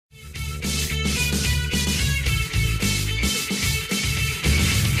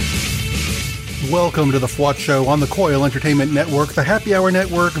welcome to the FWOT Show on the Coil Entertainment Network, the Happy Hour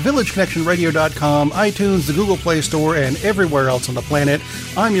Network, VillageConnectionRadio.com, iTunes, the Google Play Store, and everywhere else on the planet.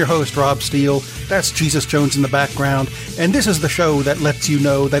 I'm your host, Rob Steele. That's Jesus Jones in the background, and this is the show that lets you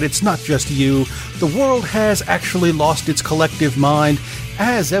know that it's not just you. The world has actually lost its collective mind,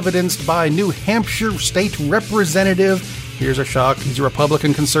 as evidenced by New Hampshire State Representative, here's a shock, he's a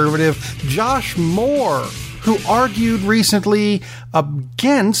Republican conservative, Josh Moore, who argued recently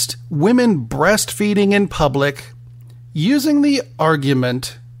against women breastfeeding in public, using the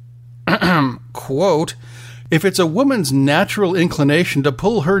argument, quote, if it's a woman's natural inclination to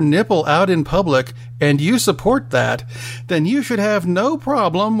pull her nipple out in public, and you support that, then you should have no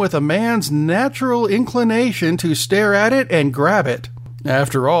problem with a man's natural inclination to stare at it and grab it.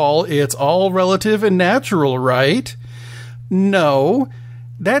 After all, it's all relative and natural, right? No,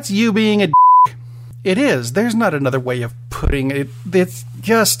 that's you being a It is. There's not another way of putting it. It's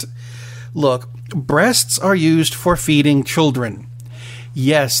just... Look, breasts are used for feeding children.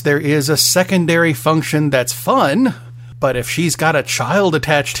 Yes, there is a secondary function that's fun, but if she's got a child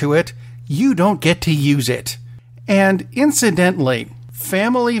attached to it, you don't get to use it. And incidentally,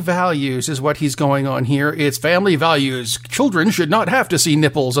 family values is what he's going on here. It's family values. Children should not have to see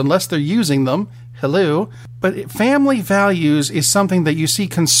nipples unless they're using them. Hello. But family values is something that you see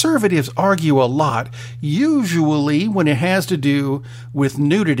conservatives argue a lot, usually when it has to do with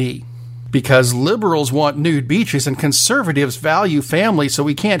nudity. Because liberals want nude beaches and conservatives value family, so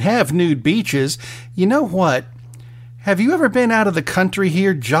we can't have nude beaches. You know what? Have you ever been out of the country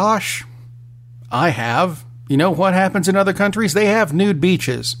here, Josh? I have. You know what happens in other countries? They have nude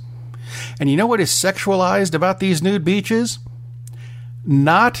beaches. And you know what is sexualized about these nude beaches?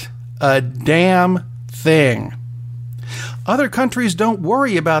 Not a damn thing. Other countries don't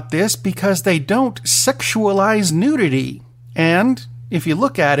worry about this because they don't sexualize nudity. And, if you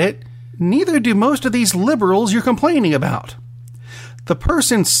look at it, neither do most of these liberals you're complaining about. The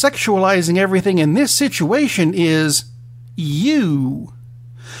person sexualizing everything in this situation is you.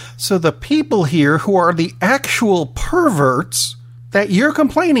 So the people here who are the actual perverts that you're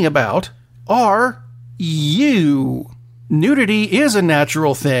complaining about are you. Nudity is a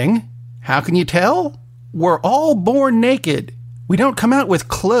natural thing. How can you tell? We're all born naked. We don't come out with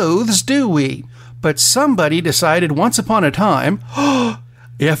clothes, do we? But somebody decided once upon a time,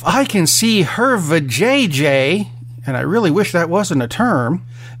 if I can see her vajayjay, and I really wish that wasn't a term,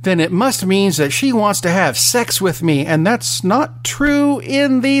 then it must mean that she wants to have sex with me, and that's not true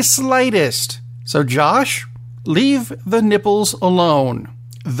in the slightest. So Josh, leave the nipples alone.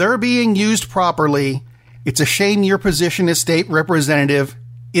 They're being used properly. It's a shame your position as state representative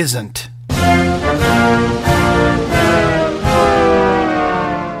isn't.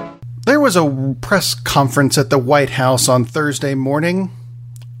 There was a press conference at the White House on Thursday morning.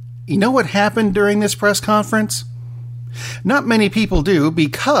 You know what happened during this press conference? Not many people do,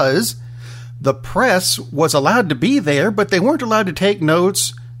 because the press was allowed to be there, but they weren't allowed to take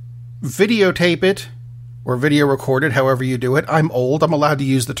notes, videotape it, or video record it, however you do it. I'm old, I'm allowed to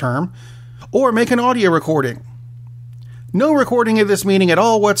use the term. Or make an audio recording. No recording of this meeting at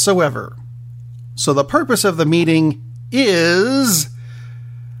all whatsoever. So the purpose of the meeting is...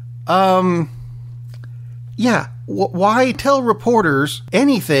 why tell reporters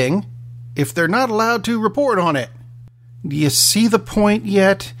anything if they're not allowed to report on it? Do you see the point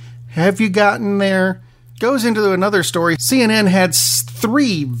yet? Have you gotten there? Goes into another story. CNN had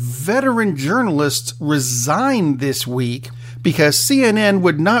 3 veteran journalists resign this week because CNN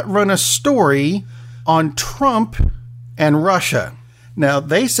would not run a story on Trump and Russia. Now,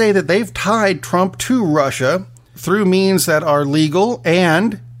 they say that they've tied Trump to Russia through means that are legal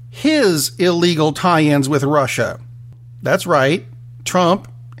and his illegal tie-ins with Russia. That's right.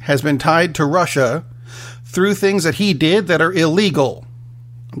 Trump has been tied to Russia through things that he did that are illegal.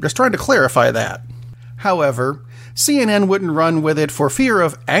 I'm just trying to clarify that. However, CNN wouldn't run with it for fear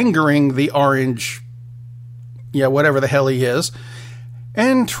of angering the orange, whatever the hell he is.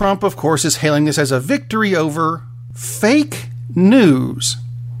 And Trump, of course, is hailing this as a victory over fake news,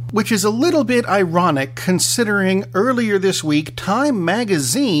 which is a little bit ironic considering earlier this week, Time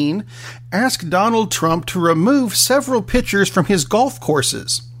magazine asked Donald Trump to remove several pictures from his golf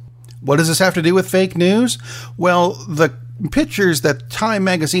courses. What does this have to do with fake news? Well, the pictures that Time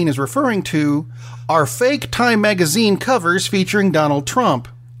magazine is referring to are fake Time magazine covers featuring Donald Trump.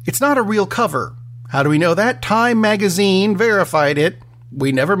 It's not a real cover. How do we know that? Time magazine verified it.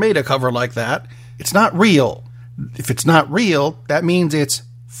 We never made a cover like that. It's not real. If it's not real, that means it's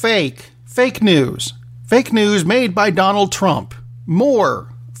fake. Fake news. Fake news made by Donald Trump.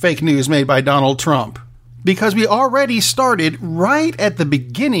 More fake news made by Donald Trump. because we already started right at the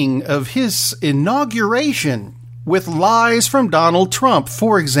beginning of his inauguration with lies from Donald Trump.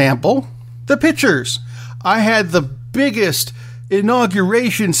 For example, the pictures. I had the biggest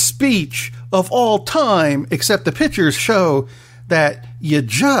inauguration speech of all time, except the pictures show that you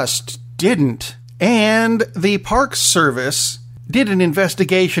just didn't. And the Parks Service did an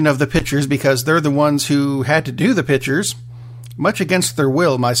investigation of the pictures because they're the ones who had to do the pictures, much against their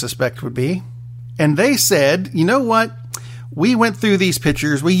will, I suspect would be. And they said, you know what? We went through these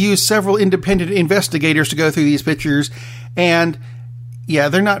pictures. We used several independent investigators to go through these pictures. And yeah,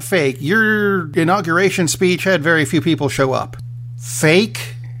 they're not fake. Your inauguration speech had very few people show up.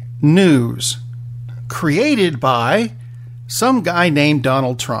 Fake news created by some guy named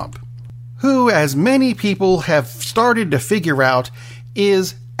Donald Trump, who, as many people have started to figure out,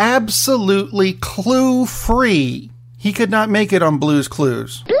 is absolutely clue-free. He could not make it on Blue's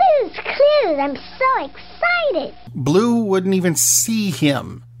Clues. Blue's Clues! I'm so excited! Blue wouldn't even see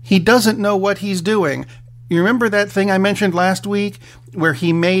him. He doesn't know what he's doing. You remember that thing I mentioned last week where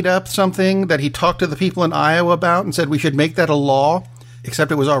he made up something that he talked to the people in Iowa about and said we should make that a law,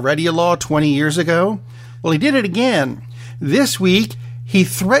 except it was already a law 20 years ago? Well, he did it again. This week, he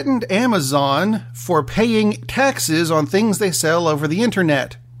threatened Amazon for paying taxes on things they sell over the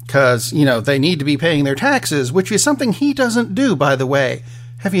internet. Because, they need to be paying their taxes, which is something he doesn't do, by the way.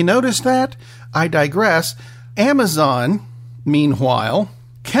 Have you noticed that? I digress. Amazon, meanwhile,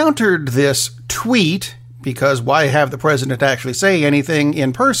 countered this tweet, because why have the president actually say anything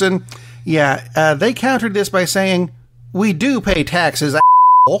in person? Yeah, they countered this by saying, we do pay taxes,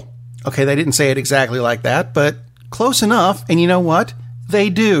 a**hole. Okay, they didn't say it exactly like that, but close enough, and you know what? They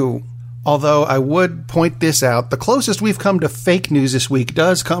do. Although I would point this out, the closest we've come to fake news this week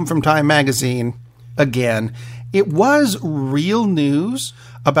does come from Time Magazine. Again, it was real news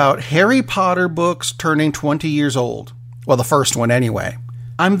about Harry Potter books turning 20 years old. Well, the first one anyway.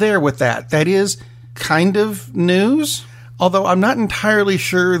 I'm there with that. That is kind of news, although I'm not entirely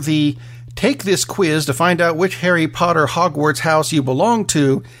sure the take this quiz to find out which Harry Potter Hogwarts house you belong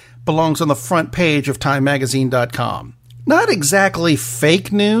to belongs on the front page of TimeMagazine.com. Not exactly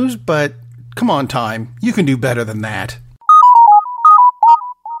fake news, but come on, Time. You can do better than that.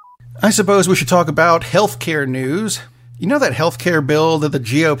 I suppose we should talk about healthcare news. You know that healthcare bill that the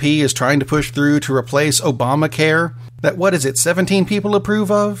GOP is trying to push through to replace Obamacare? That, 17 people approve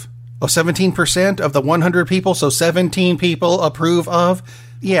of? Oh, 17% of the 100 people, so 17 people approve of?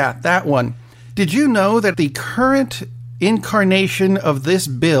 Yeah, that one. Did you know that the current incarnation of this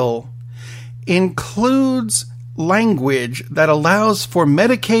bill includes language that allows for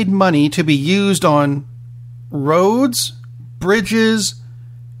Medicaid money to be used on roads, bridges,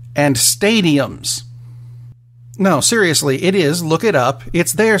 and stadiums? No, seriously, it is. Look it up.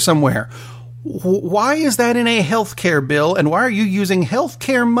 It's there somewhere. Why is that in a healthcare bill, and why are you using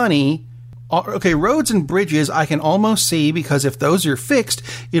healthcare money? Okay, roads and bridges I can almost see, because if those are fixed,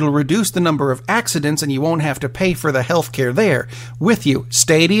 it'll reduce the number of accidents and you won't have to pay for the healthcare there. With you.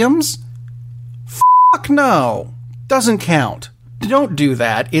 Stadiums? Fuck no. Doesn't count. Don't do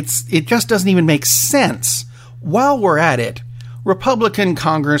that. It just doesn't even make sense. While we're at it, Republican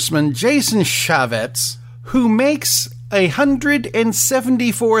Congressman Jason Chaffetz, who makes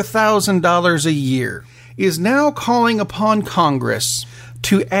 $174,000 a year, is now calling upon Congress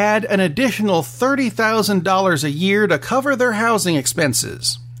to add an additional $30,000 a year to cover their housing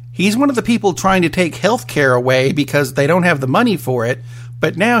expenses. He's one of the people trying to take health care away because they don't have the money for it,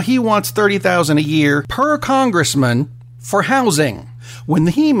 but now he wants $30,000 a year per congressman for housing when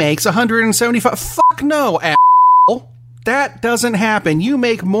he makes $175,000. Fuck no, asshole. That doesn't happen. You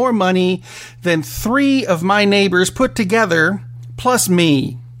make more money than 3 of my neighbors put together, plus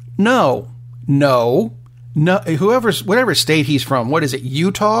me. No. Whatever state he's from. What is it,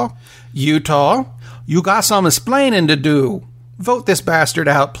 Utah? Utah? You got some explaining to do. Vote this bastard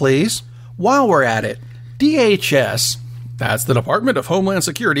out, please. While we're at it, DHS, that's the Department of Homeland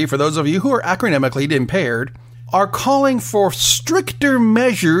Security for those of you who are acronomically impaired, are calling for stricter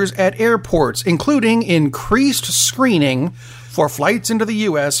measures at airports, including increased screening for flights into the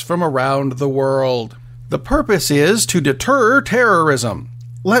U.S. from around the world. The purpose is to deter terrorism.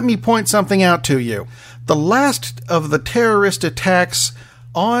 Let me point something out to you. The last of the terrorist attacks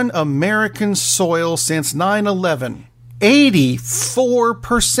on American soil since 9/11,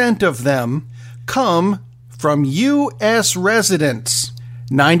 84% of them come from U.S. residents.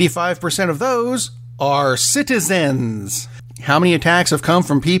 95% of those are citizens. How many attacks have come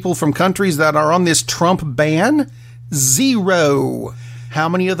from people from countries that are on this Trump ban? 0. How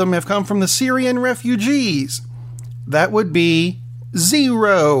many of them have come from the Syrian refugees? That would be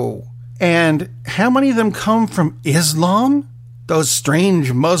 0. And how many of them come from Islam? Those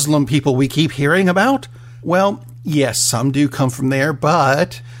strange Muslim people we keep hearing about? Well, yes, some do come from there,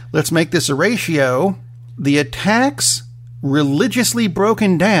 but let's make this a ratio. The attacks, religiously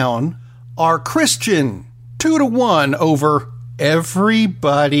broken down, are Christian, 2-1 over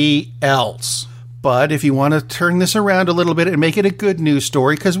everybody else. But if you want to turn this around a little bit and make it a good news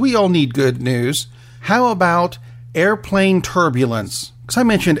story, because we all need good news, how about airplane turbulence? Because I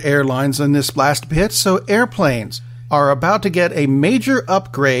mentioned airlines in this last bit, so airplanes are about to get a major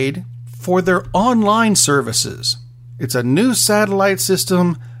upgrade for their online services. It's a new satellite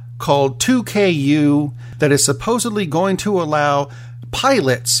system called 2KU that is supposedly going to allow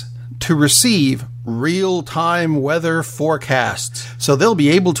pilots to receive real-time weather forecasts, so they'll be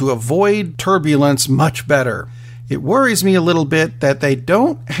able to avoid turbulence much better. It worries me a little bit that they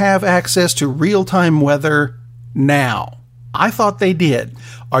don't have access to real-time weather now. I thought they did.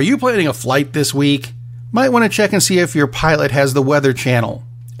 Are you planning a flight this week? Might want to check and see if your pilot has the Weather Channel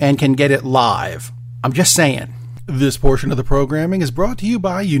and can get it live. I'm just saying. This portion of the programming is brought to you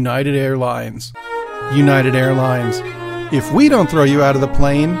by United Airlines. United Airlines. If we don't throw you out of the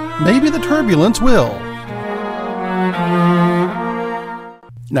plane, maybe the turbulence will.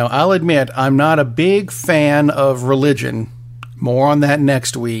 Now, I'll admit, I'm not a big fan of religion. More on that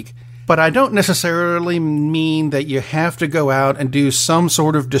next week. But I don't necessarily mean that you have to go out and do some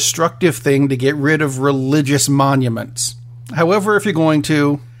sort of destructive thing to get rid of religious monuments. However, if you're going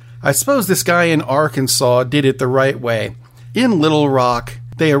to, I suppose this guy in Arkansas did it the right way. In Little Rock,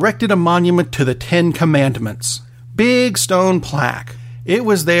 they erected a monument to the 10 Commandments. Big stone plaque. It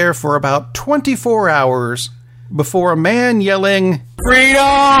was there for about 24 hours before a man yelling,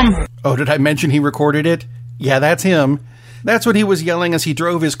 "Freedom!" Oh, did I mention he recorded it? Yeah, that's him. That's what he was yelling as he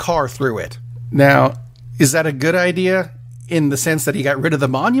drove his car through it. Now, is that a good idea in the sense that he got rid of the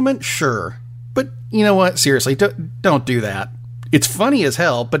monument? Sure. But you know what? Seriously, don't do that. It's funny as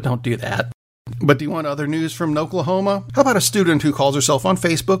hell, but don't do that. But do you want other news from Oklahoma? How about a student who calls herself on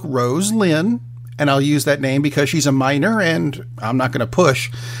Facebook Rose Lynn? And I'll use that name because she's a minor and I'm not going to push.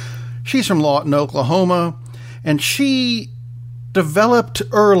 She's from Lawton, Oklahoma, and she developed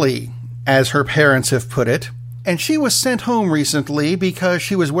early, as her parents have put it, and she was sent home recently because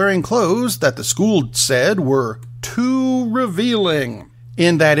she was wearing clothes that the school said were too revealing,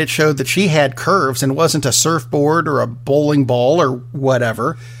 in that it showed that she had curves and wasn't a surfboard or a bowling ball or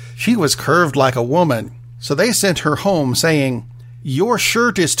whatever. She was curved like a woman. So they sent her home saying, "Your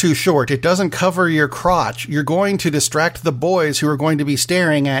shirt is too short. It doesn't cover your crotch. You're going to distract the boys who are going to be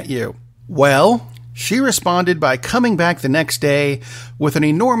staring at you." Well, she responded by coming back the next day with an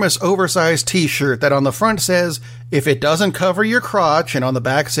enormous oversized t-shirt that on the front says, "If it doesn't cover your crotch," and on the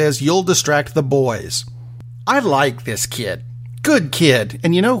back says, "You'll distract the boys." I like this kid. Good kid.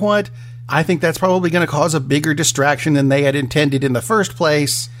 And you know what? I think that's probably going to cause a bigger distraction than they had intended in the first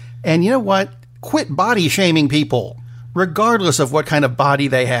place. And you know what? Quit body shaming people, regardless of what kind of body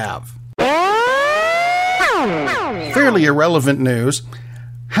they have. Fairly irrelevant news.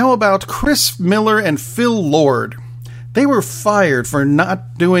 How about Chris Miller and Phil Lord? They were fired for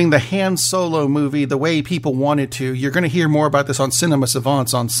not doing the Han Solo movie the way people wanted to. You're going to hear more about this on Cinema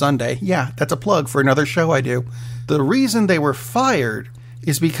Savants on Sunday. Yeah, that's a plug for another show I do. The reason they were fired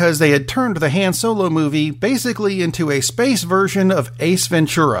is because they had turned the Han Solo movie basically into a space version of Ace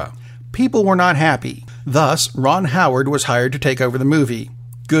Ventura. People were not happy. Thus, Ron Howard was hired to take over the movie.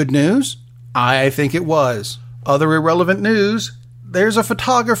 Good news? I think it was. Other irrelevant news? There's a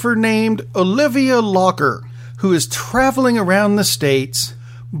photographer named Olivia Locker who is traveling around the States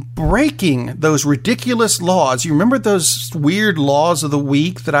breaking those ridiculous laws. You remember those weird laws of the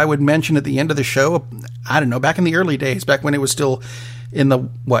week that I would mention at the end of the show? I don't know, back in the early days, back when it was still in the,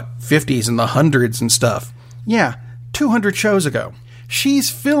 50s and the hundreds and stuff. Yeah, 200 shows ago. She's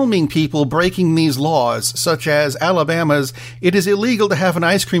filming people breaking these laws, such as Alabama's, "It is illegal to have an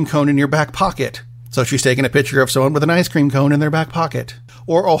ice cream cone in your back pocket." So she's taking a picture of someone with an ice cream cone in their back pocket.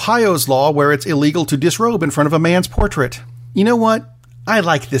 Or Ohio's law where it's illegal to disrobe in front of a man's portrait. You know what? I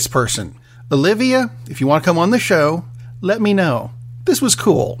like this person. Olivia, if you want to come on the show, let me know. This was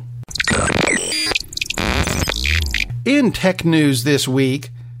cool. In tech news this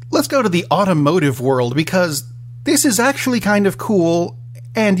week, let's go to the automotive world because this is actually kind of cool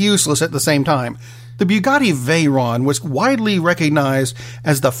and useless at the same time. The Bugatti Veyron was widely recognized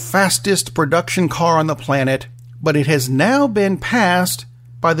as the fastest production car on the planet, but it has now been passed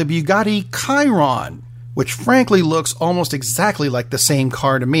by the Bugatti Chiron, which frankly looks almost exactly like the same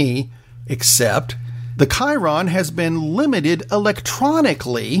car to me, except the Chiron has been limited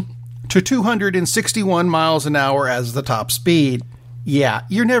electronically to 261 miles an hour as the top speed. Yeah,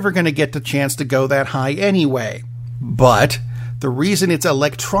 you're never going to get the chance to go that high anyway. But the reason it's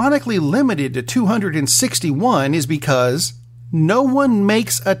electronically limited to 261 is because no one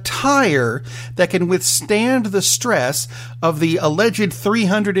makes a tire that can withstand the stress of the alleged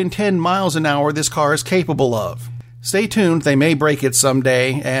 310 miles an hour this car is capable of. Stay tuned, they may break it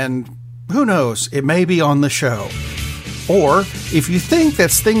someday, and who knows, it may be on the show. Or, if you think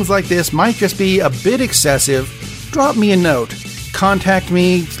that things like this might just be a bit excessive, drop me a note. Contact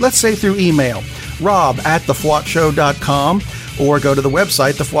me, let's say through email, rob@thefwotshow.com, or go to the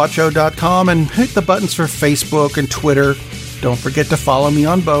website, thefwotshow.com, and hit the buttons for Facebook and Twitter. Don't forget to follow me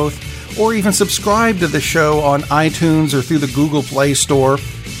on both, or even subscribe to the show on iTunes or through the Google Play Store.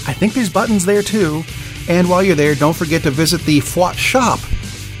 I think there's buttons there too. And while you're there, don't forget to visit the FWOT shop,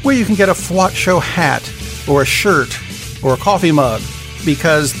 where you can get a FWOT Show hat, or a shirt, or a coffee mug,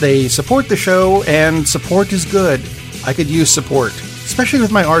 because they support the show, and support is good. I could use support, especially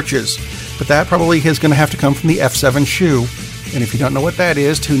with my arches, but that probably is going to have to come from the F7 shoe. And if you don't know what that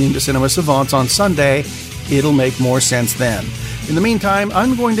is, tune in to Cinema Savants on Sunday. It'll make more sense then. In the meantime,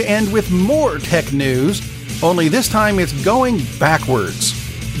 I'm going to end with more tech news, only this time it's going backwards.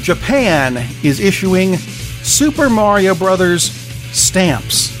 Japan is issuing Super Mario Bros.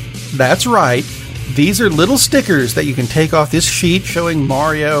 Stamps. That's right. These are little stickers that you can take off this sheet showing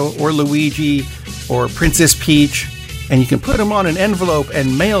Mario or Luigi or Princess Peach, and you can put them on an envelope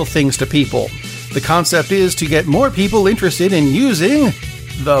and mail things to people. The concept is to get more people interested in using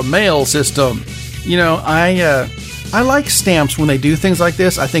the mail system. You know, I like stamps when they do things like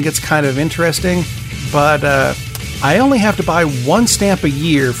this. I think it's kind of interesting, but I only have to buy one stamp a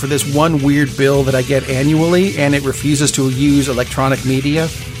year for this one weird bill that I get annually, and it refuses to use electronic media.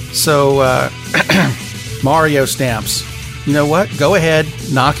 So, Mario stamps. You know what? Go ahead,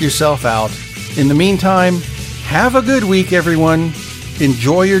 knock yourself out. In the meantime, have a good week, everyone.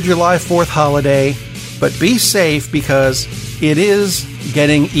 Enjoy your July 4th holiday, but be safe because it is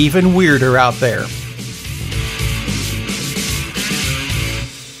getting even weirder out there.